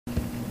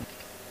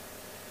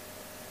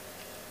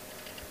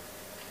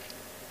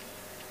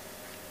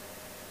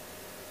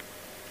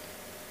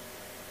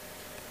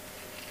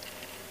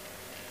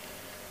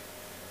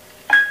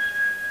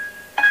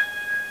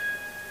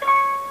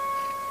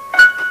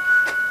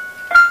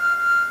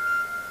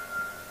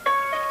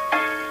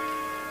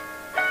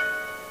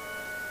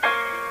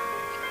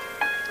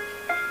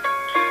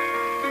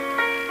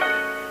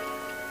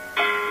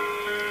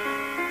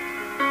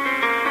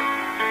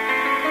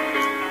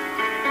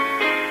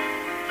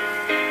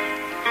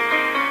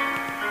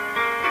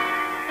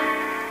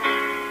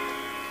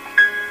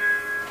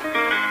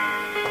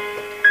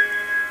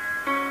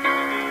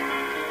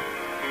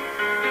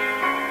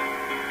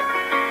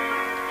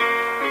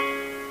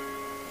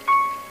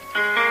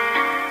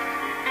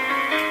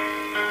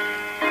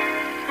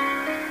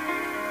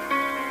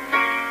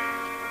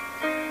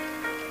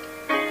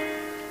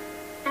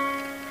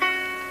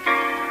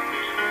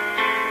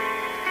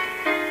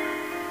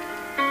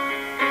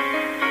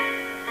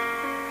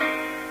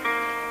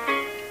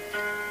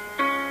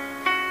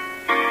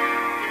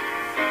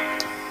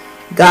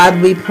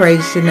God, we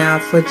praise you now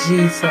for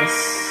Jesus.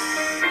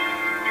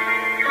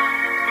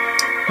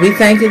 We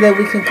thank you that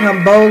we can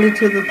come boldly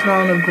to the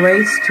throne of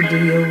grace to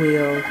do your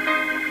will,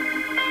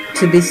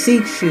 to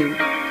beseech you,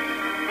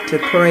 to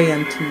pray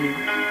unto you,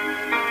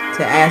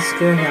 to ask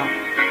your help.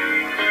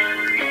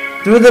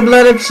 Through the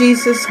blood of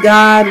Jesus,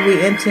 God,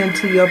 we enter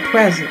into your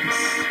presence.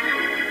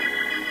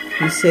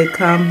 You said,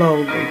 come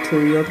boldly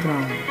to your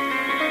throne.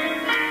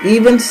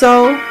 Even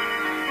so,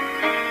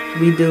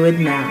 we do it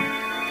now.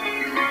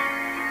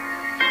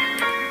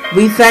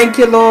 We thank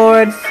you,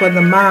 Lord, for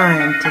the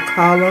mind to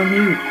call on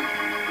you,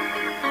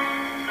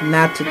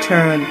 not to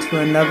turn to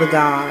another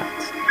God.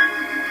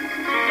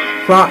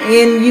 For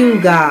in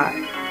you, God,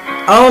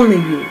 only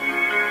you,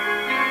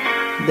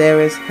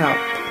 there is help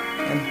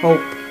and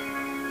hope,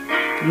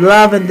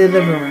 love and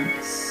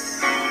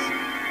deliverance.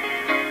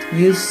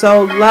 You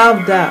so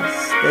loved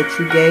us that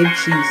you gave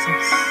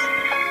Jesus.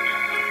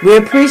 We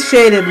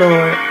appreciate it,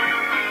 Lord.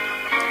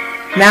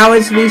 Now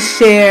as we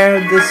share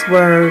this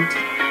word,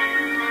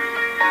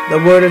 the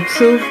word of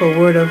truth, a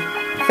word of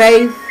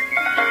faith,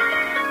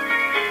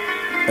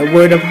 a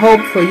word of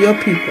hope for your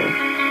people,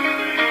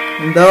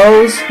 and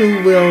those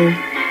who will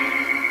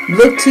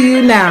look to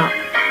you now,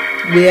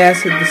 we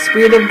ask that the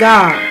Spirit of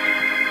God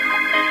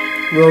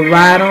will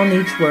ride on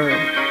each word.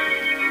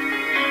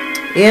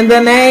 In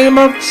the name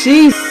of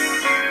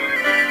Jesus,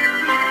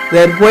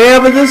 that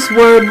wherever this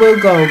word will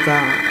go,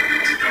 God,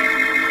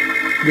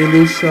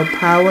 release your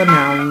power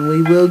now, and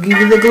we will give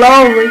you the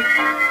glory.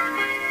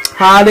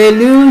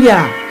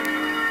 Hallelujah.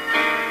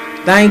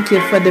 Thank you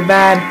for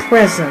divine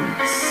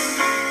presence.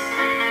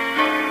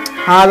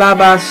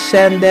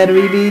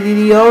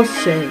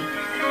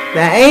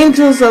 The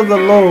angels of the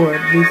Lord,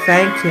 we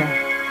thank you.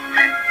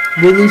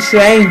 Release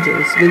your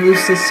angels.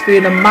 Release the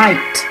spirit of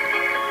might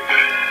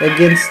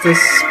against the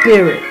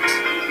spirit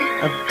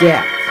of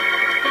death.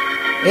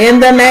 In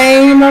the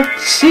name of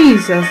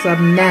Jesus of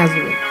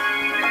Nazareth,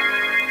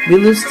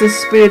 release the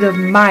spirit of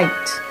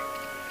might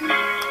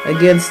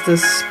against the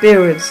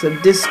spirits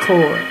of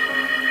discord,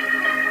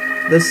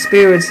 the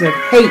spirits of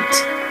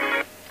hate.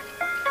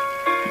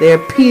 There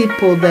are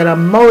people that are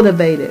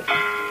motivated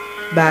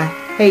by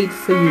hate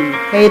for you,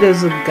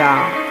 haters of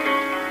God,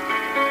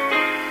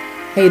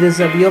 haters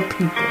of your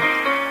people.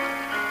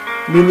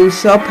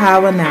 Release your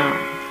power now.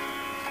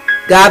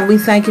 God, we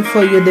thank you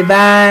for your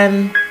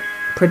divine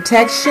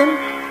protection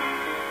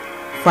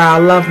for our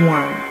loved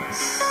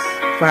ones,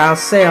 for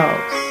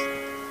ourselves,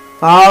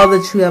 for all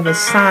that you have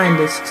assigned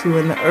us to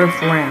in the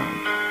earth realm.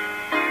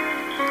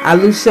 I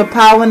loose your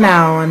power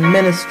now on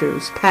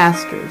ministers,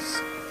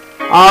 pastors,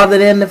 all that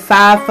in the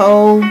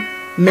fivefold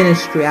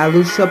ministry. I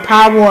loose your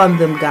power on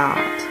them, God.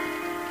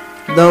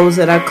 Those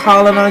that are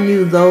calling on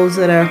you, those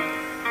that are,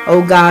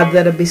 oh God,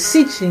 that are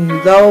beseeching you,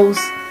 those,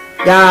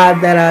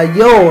 God, that are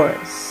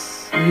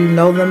yours. You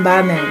know them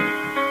by name.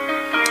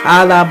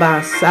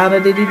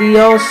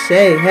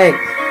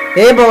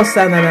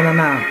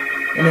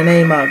 In the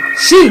name of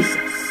Jesus,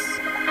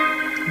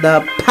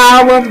 the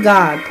power of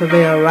God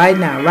prevail right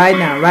now, right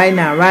now, right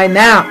now, right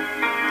now.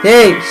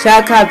 Hey,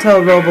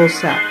 Shakato Robo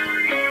Shak.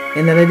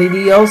 In the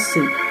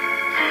DDOC,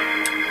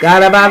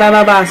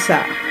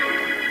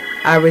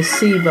 I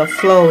receive a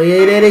flow. We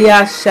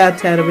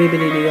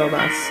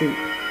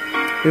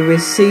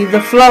receive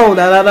the flow.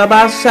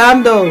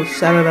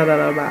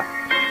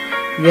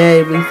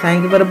 Yea, we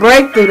thank you for the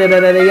breakthrough.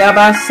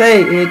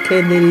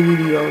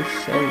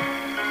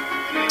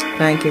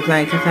 Thank you,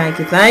 thank you, thank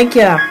you, thank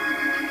you.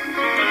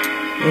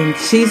 In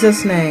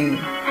Jesus' name,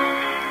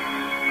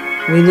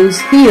 we lose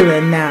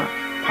healing now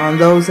on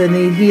those that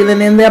need healing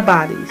in their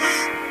bodies,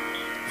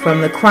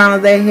 from the crown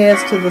of their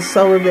heads to the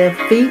sole of their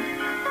feet.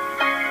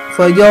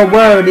 For your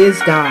word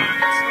is God.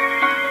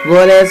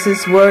 Lord, as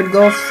this word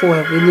goes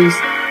forth, we lose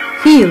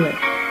healing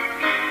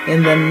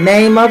in the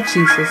name of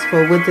Jesus.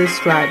 For with his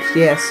stripes,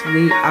 yes,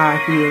 we are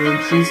healed in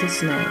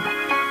Jesus' name.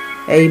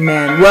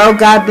 Amen. Well,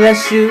 God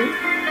bless you,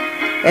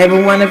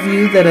 every one of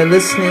you that are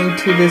listening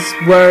to this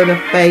word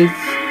of faith.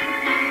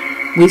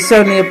 We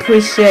certainly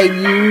appreciate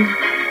you.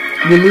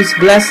 We loose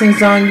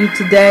blessings on you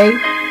today.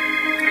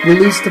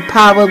 Release the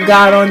power of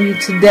God on you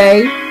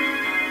today.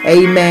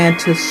 Amen.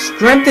 To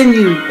strengthen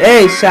you.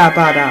 Hey,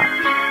 Shabbat.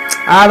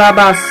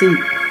 Alabasi.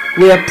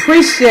 We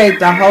appreciate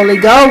the Holy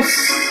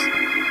Ghost.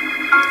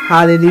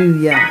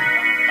 Hallelujah.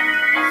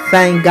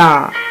 Thank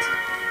God.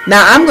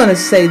 Now, I'm going to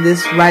say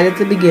this right at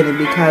the beginning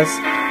because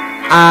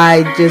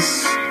I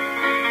just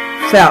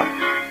felt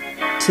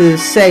to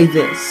say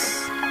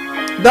this.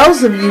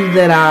 Those of you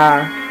that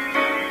are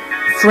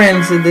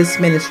friends of this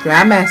ministry,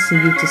 I'm asking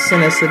you to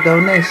send us a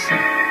donation.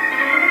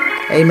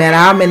 Amen.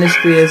 Our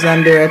ministry is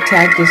under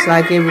attack just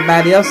like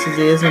everybody else's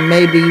is, and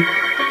maybe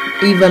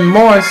even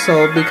more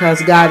so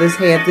because God has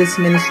had this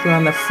ministry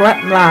on the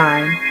front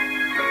line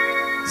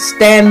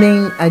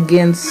standing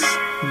against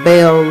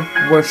Baal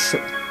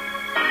worship.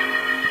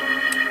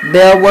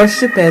 Baal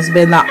worship has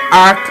been the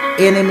arch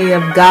enemy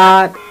of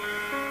God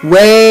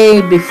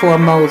way before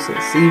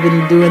Moses,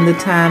 even during the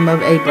time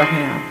of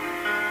Abraham.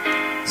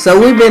 So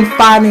we've been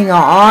fighting an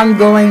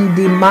ongoing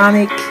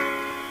demonic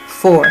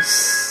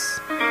force.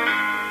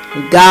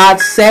 God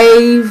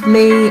saved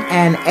me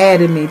and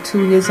added me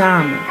to his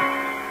army,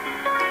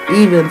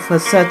 even for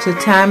such a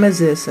time as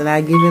this, and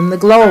I give him the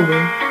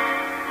glory.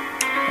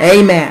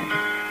 Amen.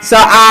 So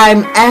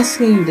I'm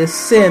asking you to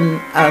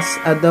send us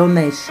a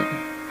donation.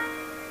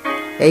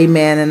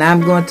 Amen. And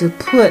I'm going to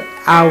put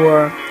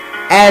our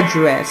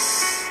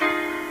address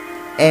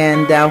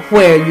and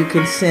where you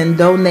can send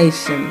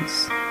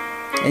donations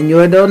and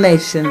your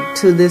donation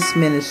to this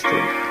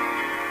ministry.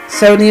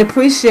 Certainly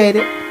appreciate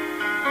it.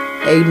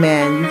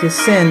 Amen. You can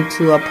send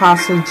to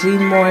Apostle G.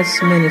 Morris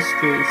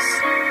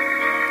Ministries.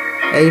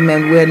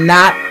 Amen. We're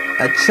not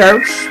a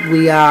church.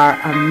 We are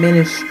a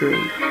ministry.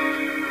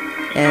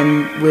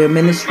 And we're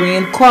Ministry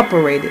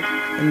Incorporated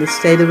in the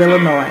state of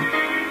Illinois.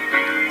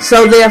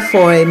 So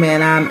therefore,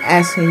 amen, I'm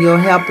asking your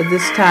help at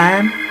this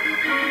time.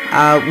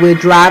 We're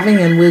driving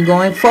and we're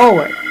going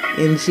forward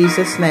in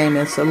Jesus' name,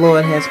 as the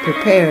Lord has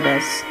prepared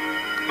us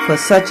for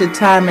such a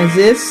time as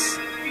this.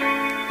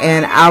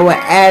 And our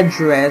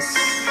address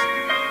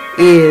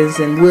is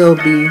and will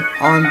be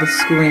on the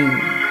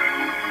screen.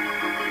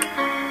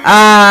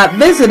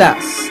 Visit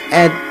us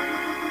at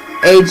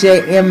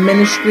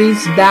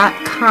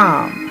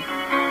ajmministries.com.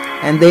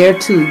 And there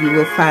too you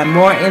will find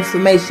more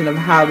information of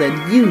how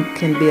that you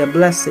can be a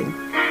blessing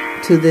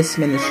to this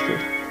ministry.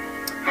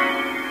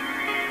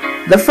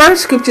 The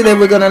first scripture that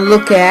we're going to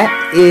look at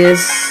is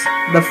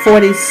the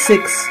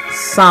 46th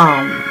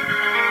Psalm.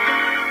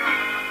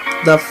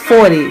 The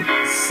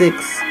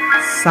 46th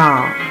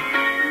Psalm.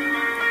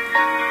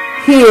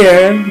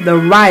 Here the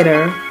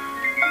writer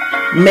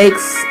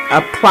makes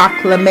a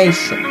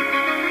proclamation,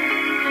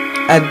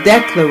 a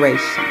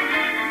declaration.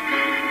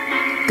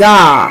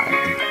 God.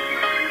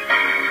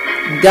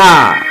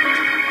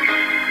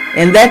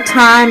 In that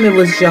time it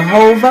was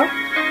Jehovah,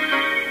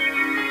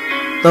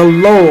 the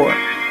Lord,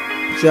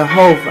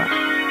 Jehovah,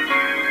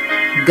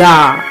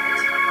 God.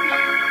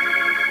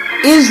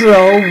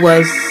 Israel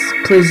was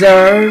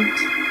preserved,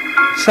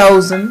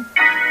 chosen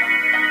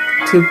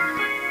to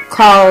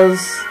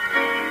cause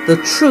the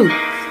truth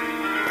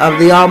of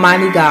the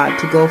Almighty God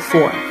to go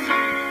forth.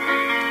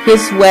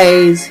 His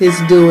ways,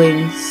 his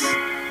doings.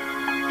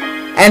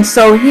 And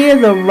so here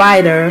the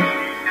writer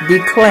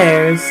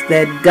declares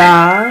that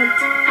God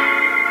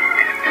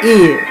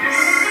is.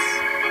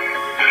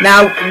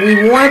 Now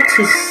we want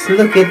to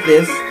look at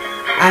this.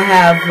 I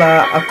have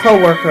a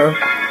co-worker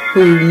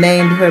who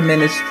named her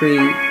ministry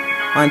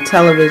on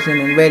television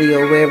and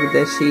radio, wherever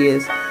that she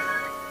is,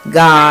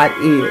 God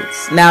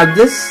is. Now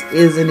this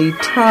is an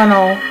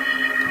eternal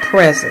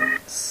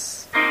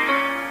presence.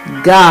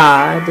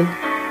 God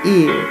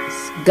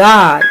is.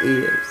 God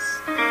is.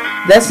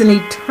 That's an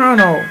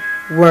eternal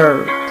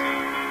word.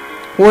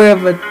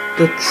 Wherever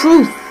the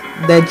truth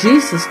that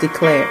Jesus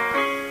declared.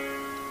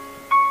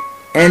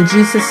 And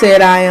Jesus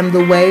said, I am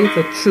the way,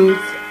 the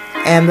truth,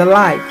 and the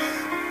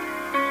life.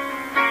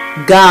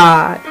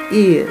 God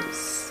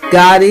is.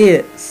 God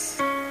is.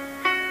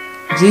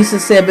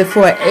 Jesus said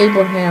before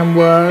Abraham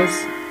was,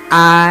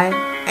 I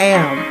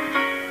am.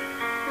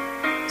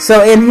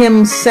 So in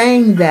him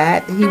saying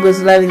that, he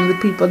was letting the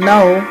people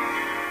know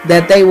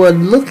that they were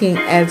looking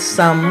at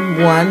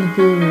someone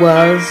who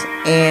was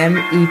an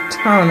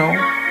eternal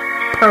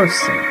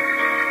person,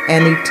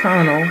 an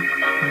eternal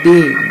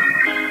being.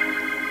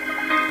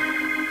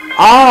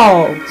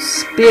 All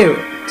spirit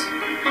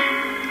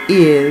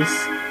is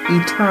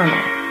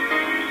eternal.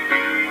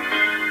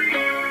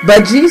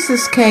 But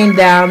Jesus came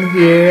down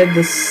here,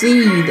 the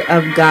seed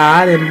of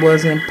God, and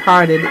was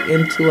imparted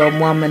into a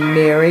woman,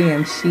 Mary,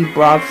 and she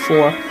brought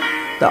forth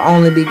the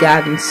only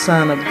begotten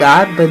Son of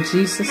God. But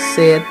Jesus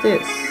said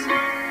this,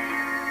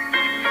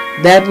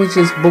 that which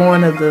is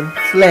born of the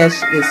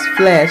flesh is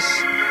flesh,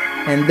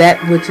 and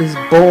that which is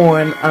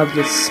born of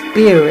the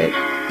Spirit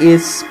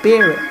is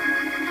spirit.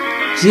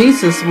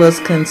 Jesus was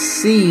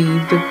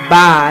conceived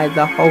by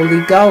the Holy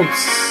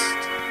Ghost.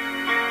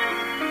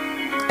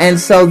 And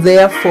so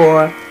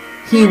therefore,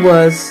 he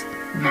was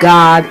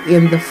God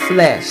in the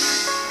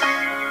flesh.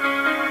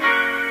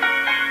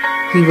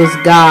 He was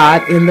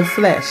God in the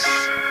flesh.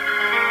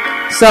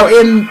 So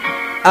in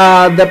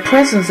the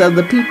presence of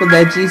the people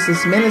that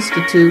Jesus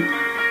ministered to,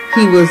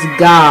 he was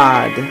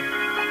God.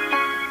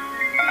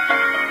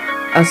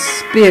 A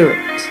spirit.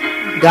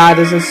 God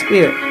is a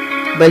spirit.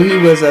 But he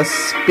was a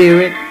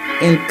spirit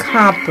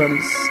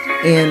encompassed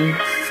in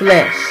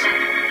flesh.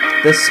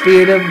 The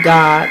Spirit of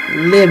God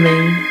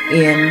living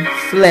in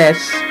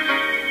flesh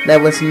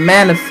that was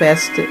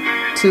manifested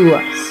to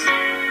us.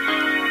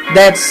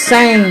 That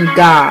same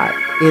God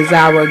is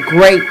our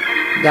great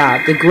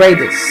God, the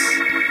greatest.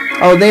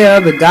 Oh, there are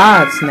other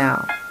gods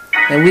now.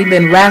 And we've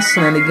been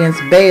wrestling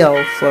against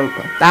Baal for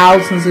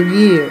thousands of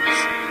years.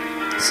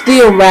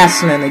 Still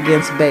wrestling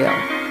against Baal.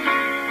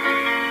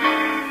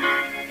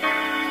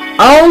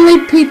 Only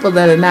people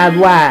that are not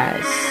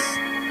wise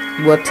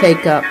will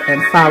take up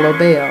and follow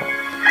Baal.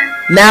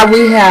 Now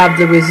we have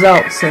the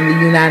results in the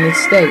United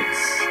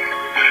States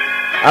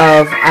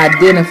of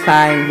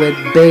identifying with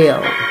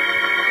Baal.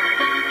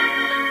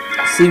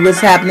 See what's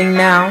happening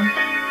now?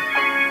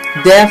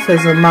 Death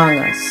is among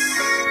us.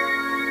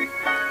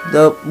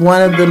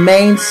 One of the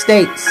main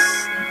states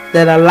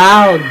that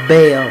allowed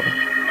Baal,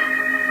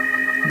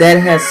 that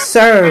has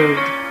served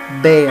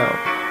Baal,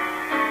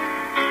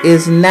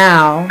 is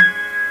now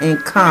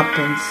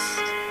encompassed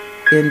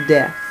in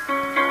death.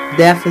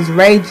 Death is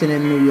raging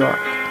in New York.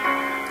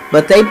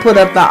 But they put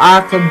up the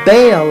Ark of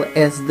Baal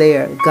as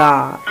their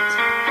god.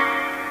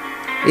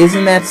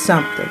 Isn't that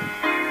something?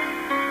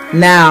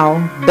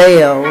 Now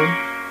Baal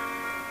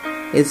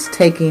is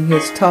taking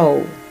his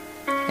toll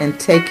and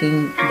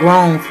taking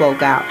grown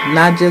folk out,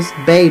 not just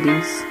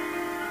babies.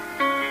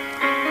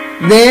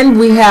 Then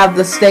we have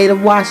the state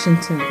of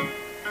Washington,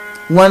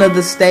 one of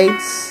the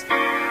states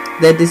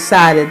that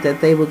decided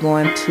that they were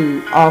going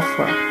to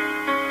offer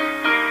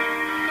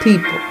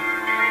people,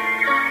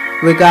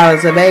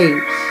 regardless of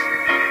age,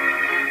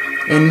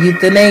 in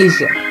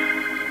euthanasia.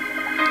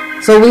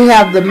 So we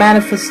have the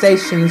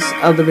manifestations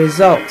of the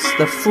results,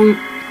 the fruit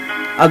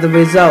of the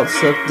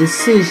results of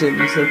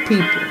decisions of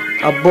people.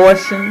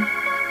 Abortion,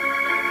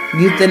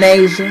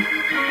 euthanasia,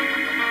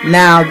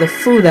 now the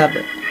fruit of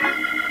it.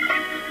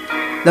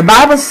 The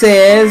Bible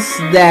says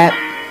that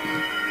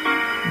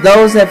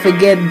those that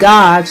forget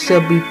God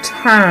shall be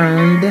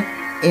turned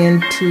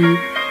into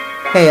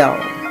hell.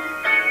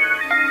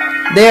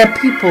 There are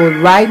people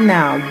right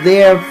now,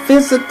 their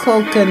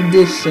physical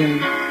condition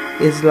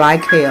is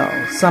like hell.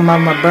 Some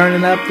of them are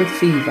burning up with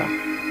fever.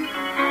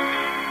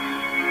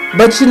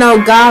 But you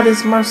know, God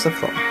is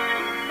merciful.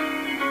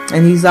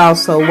 And He's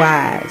also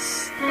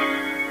wise.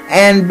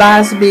 And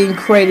by us being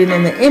created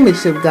in the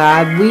image of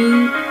God,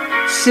 we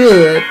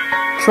should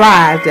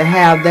try to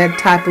have that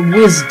type of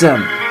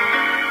wisdom.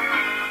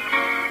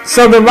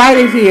 So the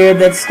writer here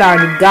that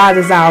started, God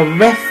is our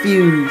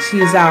refuge. He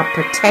is our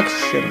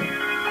protection.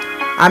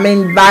 I'm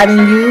inviting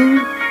you,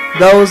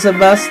 those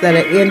of us that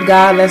are in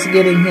God, let's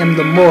get in Him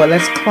the more.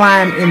 Let's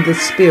climb in the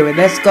Spirit.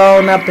 Let's go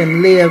on up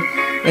and live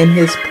in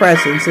His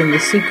presence in the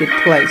secret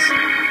place.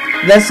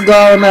 Let's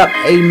go on up,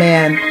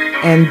 amen,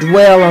 and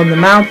dwell on the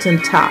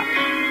mountaintop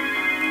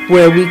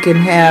where we can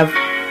have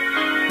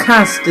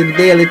constant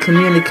daily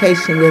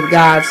communication with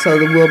God so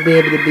that we'll be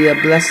able to be a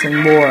blessing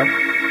more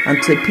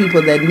unto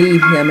people that need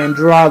Him and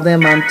draw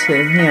them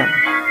unto Him.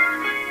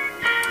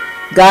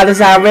 God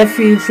is our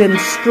refuge and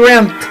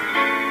strength.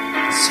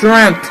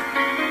 Strength.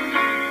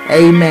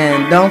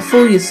 Amen. Don't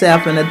fool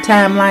yourself. In a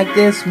time like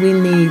this, we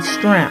need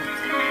strength.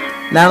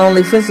 Not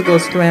only physical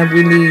strength,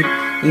 we need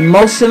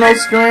emotional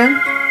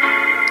strength.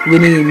 We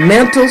need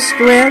mental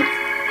strength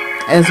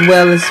as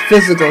well as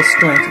physical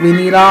strength. We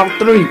need all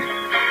three.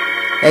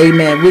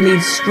 Amen. We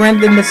need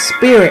strength in the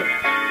spirit.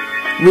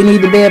 We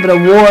need to be able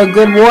to war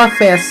good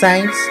warfare,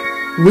 saints.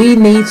 We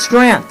need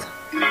strength.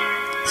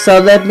 So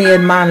let me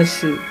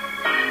admonish you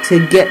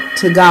to get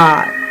to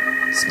God.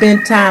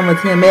 Spend time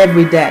with Him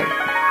every day.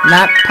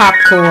 Not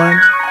popcorn.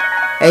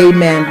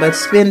 Amen. But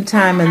spend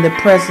time in the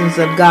presence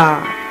of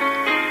God.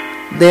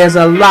 There's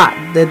a lot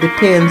that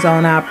depends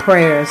on our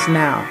prayers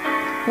now.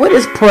 What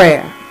is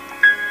prayer?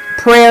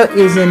 Prayer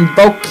is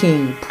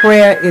invoking.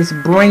 Prayer is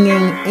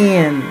bringing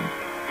in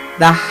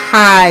the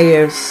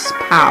highest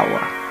power,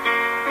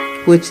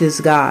 which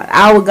is God.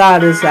 Our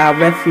God is our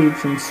refuge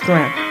and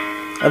strength,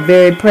 a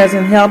very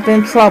present help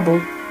in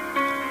trouble.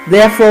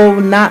 Therefore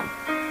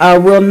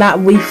will not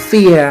we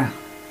fear.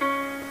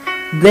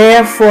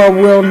 Therefore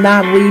will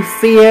not we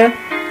fear,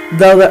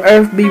 though the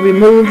earth be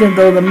removed, and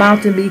though the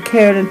mountain be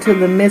carried into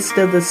the midst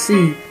of the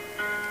sea,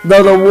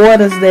 though the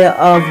waters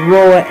thereof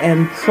roar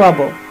and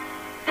trouble,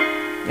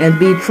 and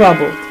be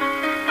troubled,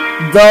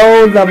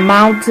 though the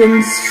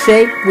mountains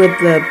shake with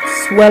the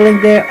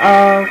swelling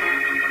thereof.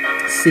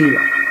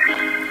 Selah.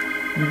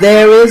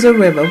 There is a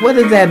river. What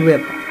is that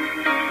river?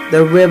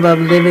 The river of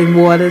living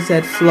waters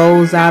that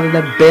flows out of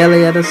the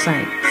belly of the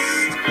saints.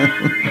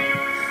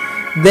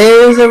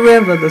 There is a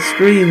river, the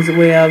streams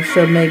whereof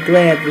shall make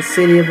glad the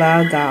city of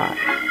our God,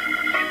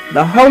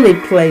 the holy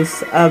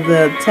place of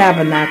the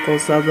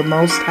tabernacles of the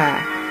Most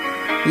High.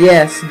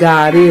 Yes,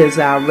 God is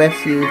our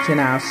refuge and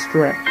our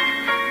strength.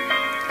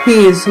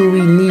 He is who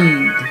we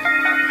need.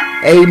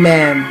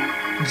 Amen.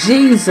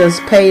 Jesus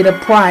paid a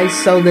price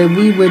so that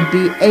we would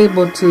be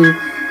able to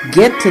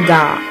get to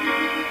God.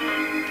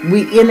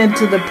 We enter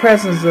into the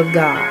presence of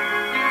God.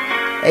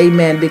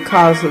 Amen.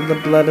 Because of the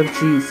blood of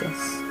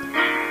Jesus.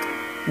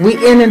 We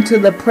enter into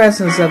the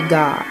presence of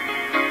God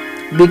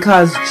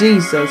because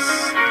Jesus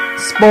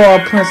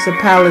spoiled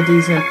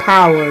principalities and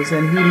powers,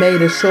 and He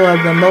made a show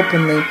of them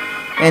openly,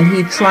 and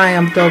He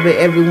triumphed over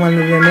every one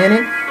of them in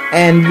it.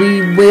 And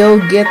we will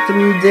get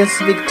through this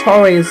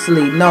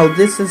victoriously. No,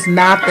 this is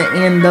not the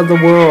end of the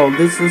world.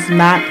 This is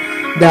not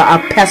a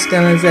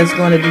pestilence that's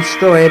going to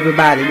destroy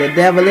everybody. The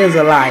devil is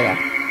a liar.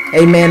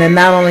 Amen. And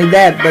not only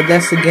that, but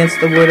that's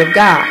against the word of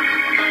God.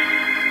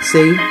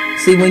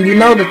 See, when you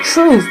know the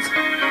truth,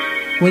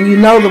 when you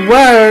know the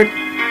word,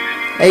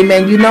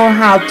 amen, you know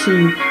how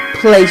to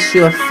place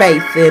your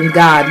faith in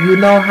God. You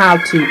know how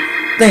to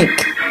think.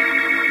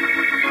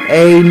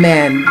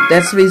 Amen.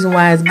 That's the reason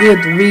why it's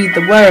good to read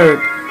the word.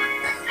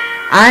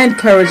 I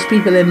encourage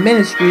people in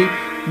ministry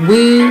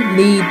We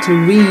need to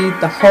read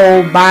the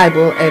whole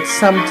Bible at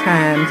some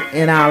times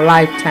in our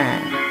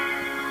lifetime.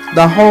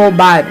 The whole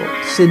Bible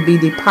should be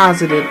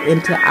deposited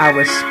into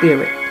our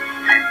spirit.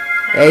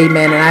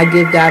 Amen. And I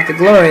give God the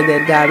glory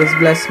that God has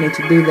blessed me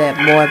to do that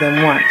more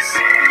than once.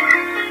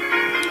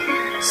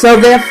 So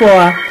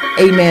therefore,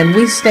 amen,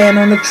 we stand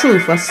on the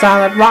truth, a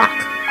solid rock.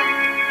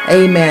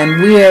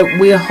 Amen.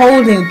 We're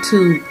holding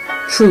to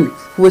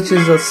truth, which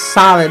is a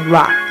solid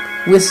rock.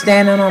 We're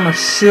standing on a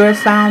sure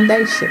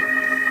foundation.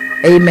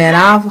 Amen.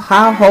 Our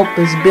hope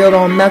is built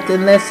on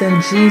nothing less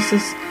than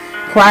Jesus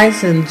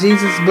Christ and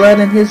Jesus' blood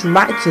and his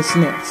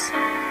righteousness.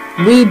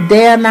 We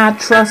dare not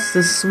trust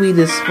the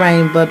sweetest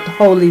frame, but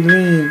wholly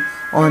lean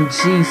on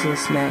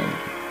Jesus' name.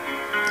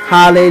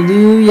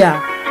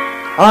 Hallelujah.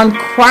 On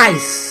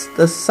Christ,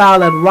 the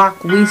solid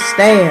rock, we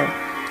stand.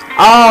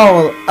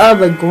 All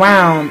other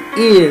ground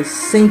is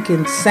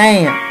sinking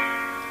sand.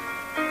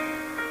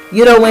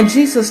 You know, when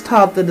Jesus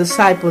taught the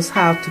disciples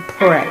how to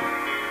pray,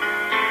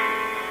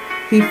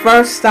 he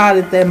first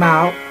started them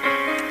out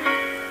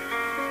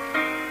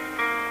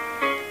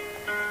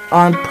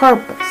on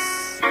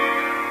purpose,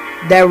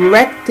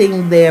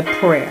 directing their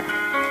prayer,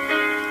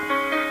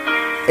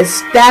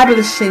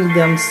 establishing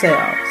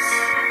themselves.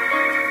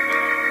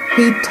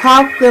 He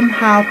taught them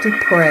how to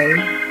pray,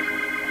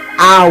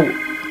 our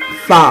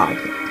Father.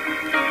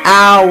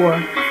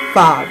 Our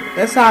Father.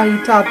 That's how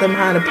he taught them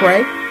how to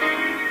pray.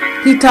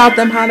 He taught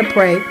them how to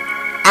pray,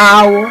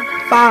 our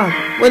Father.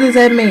 What does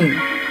that mean?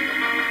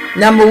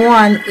 Number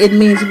one, it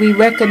means we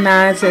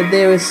recognize that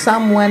there is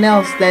someone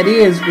else that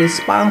is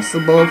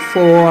responsible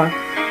for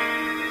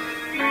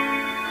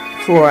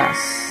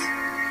us.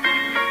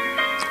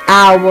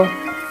 Our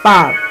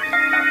Father.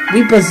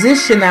 We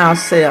position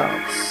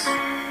ourselves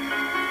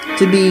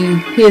to be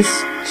his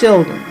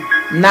children,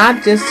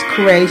 not just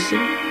creation,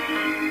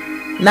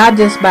 not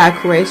just by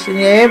creation.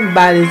 Yeah,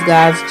 everybody's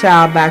God's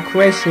child by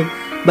creation,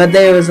 but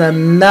there is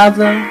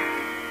another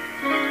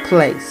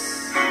place.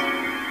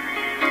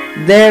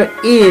 There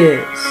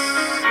is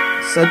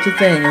such a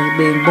thing as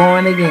being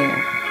born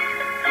again.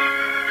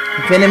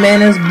 If any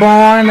man is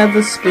born of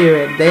the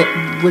Spirit, that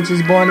which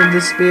is born of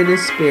the Spirit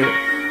is Spirit.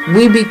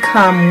 We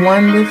become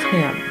one with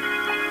him,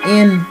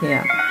 in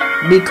him,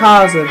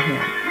 because of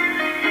him.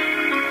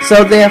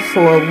 So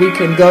therefore, we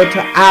can go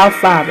to our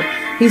Father.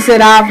 He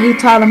said, he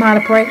taught them how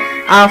to pray.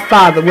 Our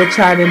Father, which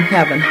art in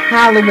heaven,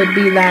 hallowed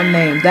be thy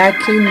name. Thy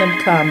kingdom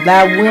come.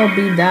 Thy will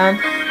be done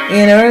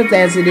in earth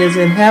as it is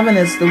in heaven.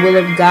 It's the will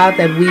of God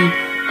that we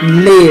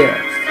live,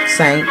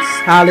 saints.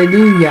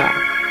 Hallelujah.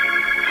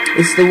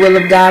 It's the will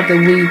of God that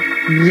we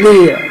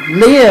live.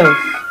 Live.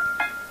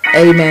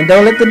 Amen.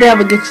 Don't let the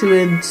devil get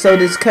you so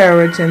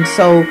discouraged and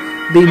so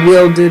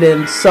bewildered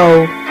and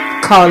so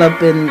caught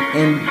up in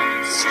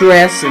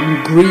stress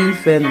and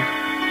grief and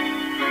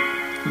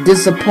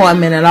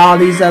disappointment and all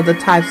these other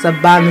types of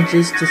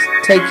bondages to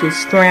take your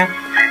strength.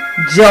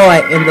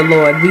 Joy in the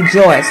Lord.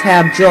 Rejoice.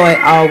 Have joy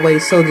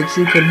always so that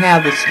you can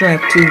have the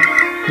strength to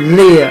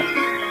live.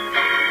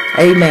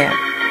 Amen.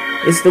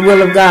 It's the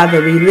will of God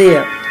that we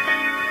live.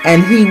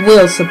 And he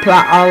will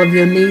supply all of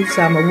your needs.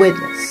 I'm a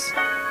witness.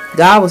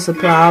 God will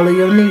supply all of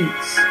your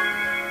needs.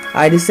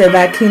 Alright, he said,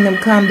 thy kingdom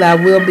come, thy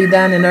will be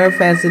done in earth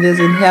as it is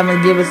in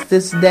heaven. Give us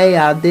this day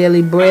our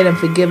daily bread and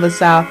forgive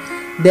us our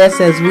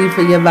debts as we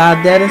forgive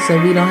our debtors.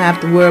 And we don't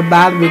have to worry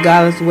about it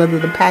regardless of whether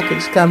the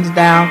package comes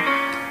down.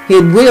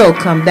 It will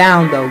come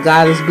down though.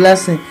 God is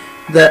blessing.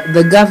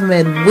 The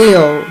government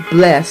will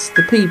bless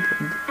the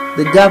people.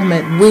 The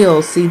government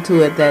will see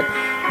to it that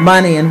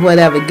money and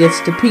whatever gets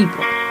to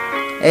people.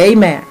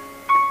 Amen.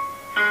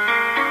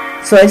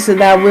 So he said,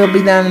 thy will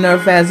be done on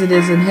earth as it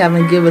is in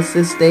heaven. Give us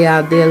this day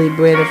our daily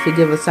bread and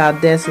forgive us our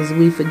debts as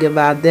we forgive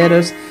our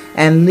debtors.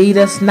 And lead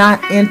us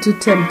not into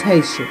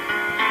temptation,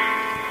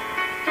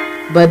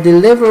 but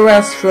deliver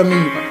us from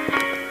evil.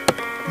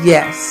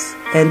 Yes,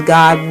 and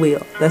God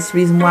will. That's the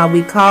reason why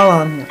we call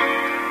on him.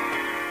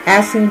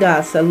 Asking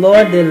God, say,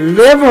 Lord,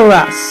 deliver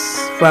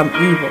us from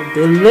evil.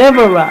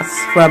 Deliver us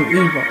from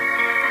evil.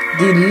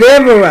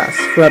 Deliver us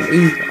from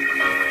evil.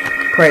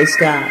 Praise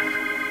God.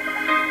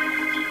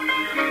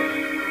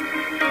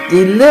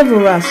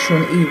 Deliver us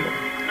from evil.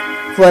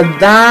 For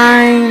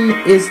thine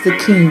is the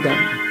kingdom,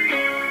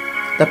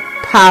 the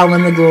power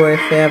and the glory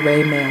forever.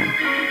 Amen.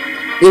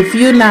 If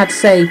you're not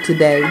saved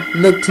today,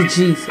 look to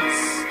Jesus.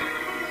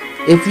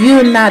 If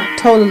you're not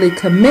totally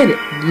committed,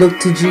 look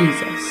to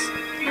Jesus.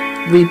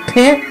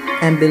 Repent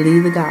and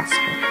believe the gospel.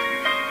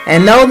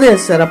 And know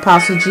this, that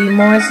Apostle G.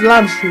 Morris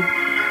loves you.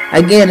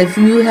 Again, if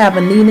you have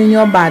a need in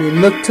your body,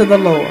 look to the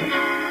Lord.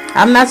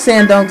 I'm not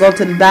saying don't go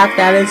to the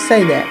doctor. I didn't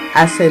say that.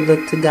 I say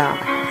look to God.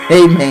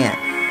 Amen.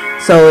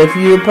 So if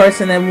you're a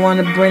person that want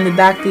to bring the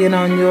doctor in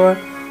on your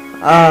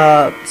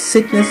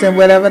sickness and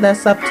whatever,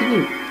 that's up to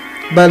you.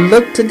 But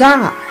look to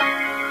God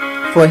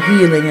for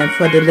healing and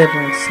for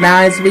deliverance.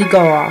 Now as we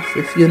go off,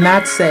 if you're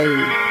not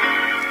saved,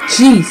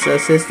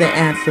 Jesus is the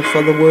answer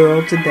for the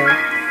world today.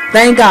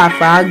 Thank God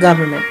for our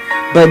government,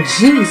 but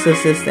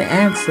Jesus is the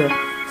answer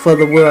for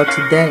the world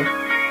today.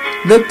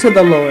 Look to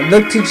the Lord.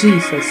 Look to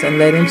Jesus and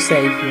let him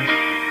save you.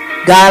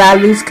 God, I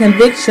lose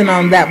conviction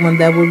on that one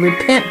that will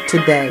repent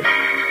today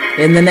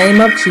in the name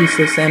of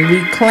Jesus and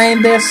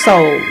reclaim their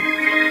soul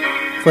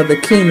for the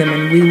kingdom.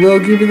 And we will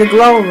give you the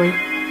glory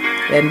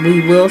and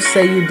we will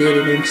say you did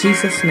it in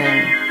Jesus'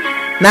 name.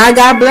 Now,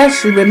 God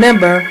bless you.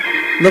 Remember,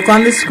 look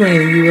on the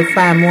screen and you will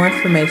find more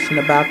information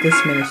about this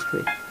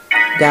ministry.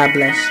 God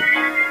bless you.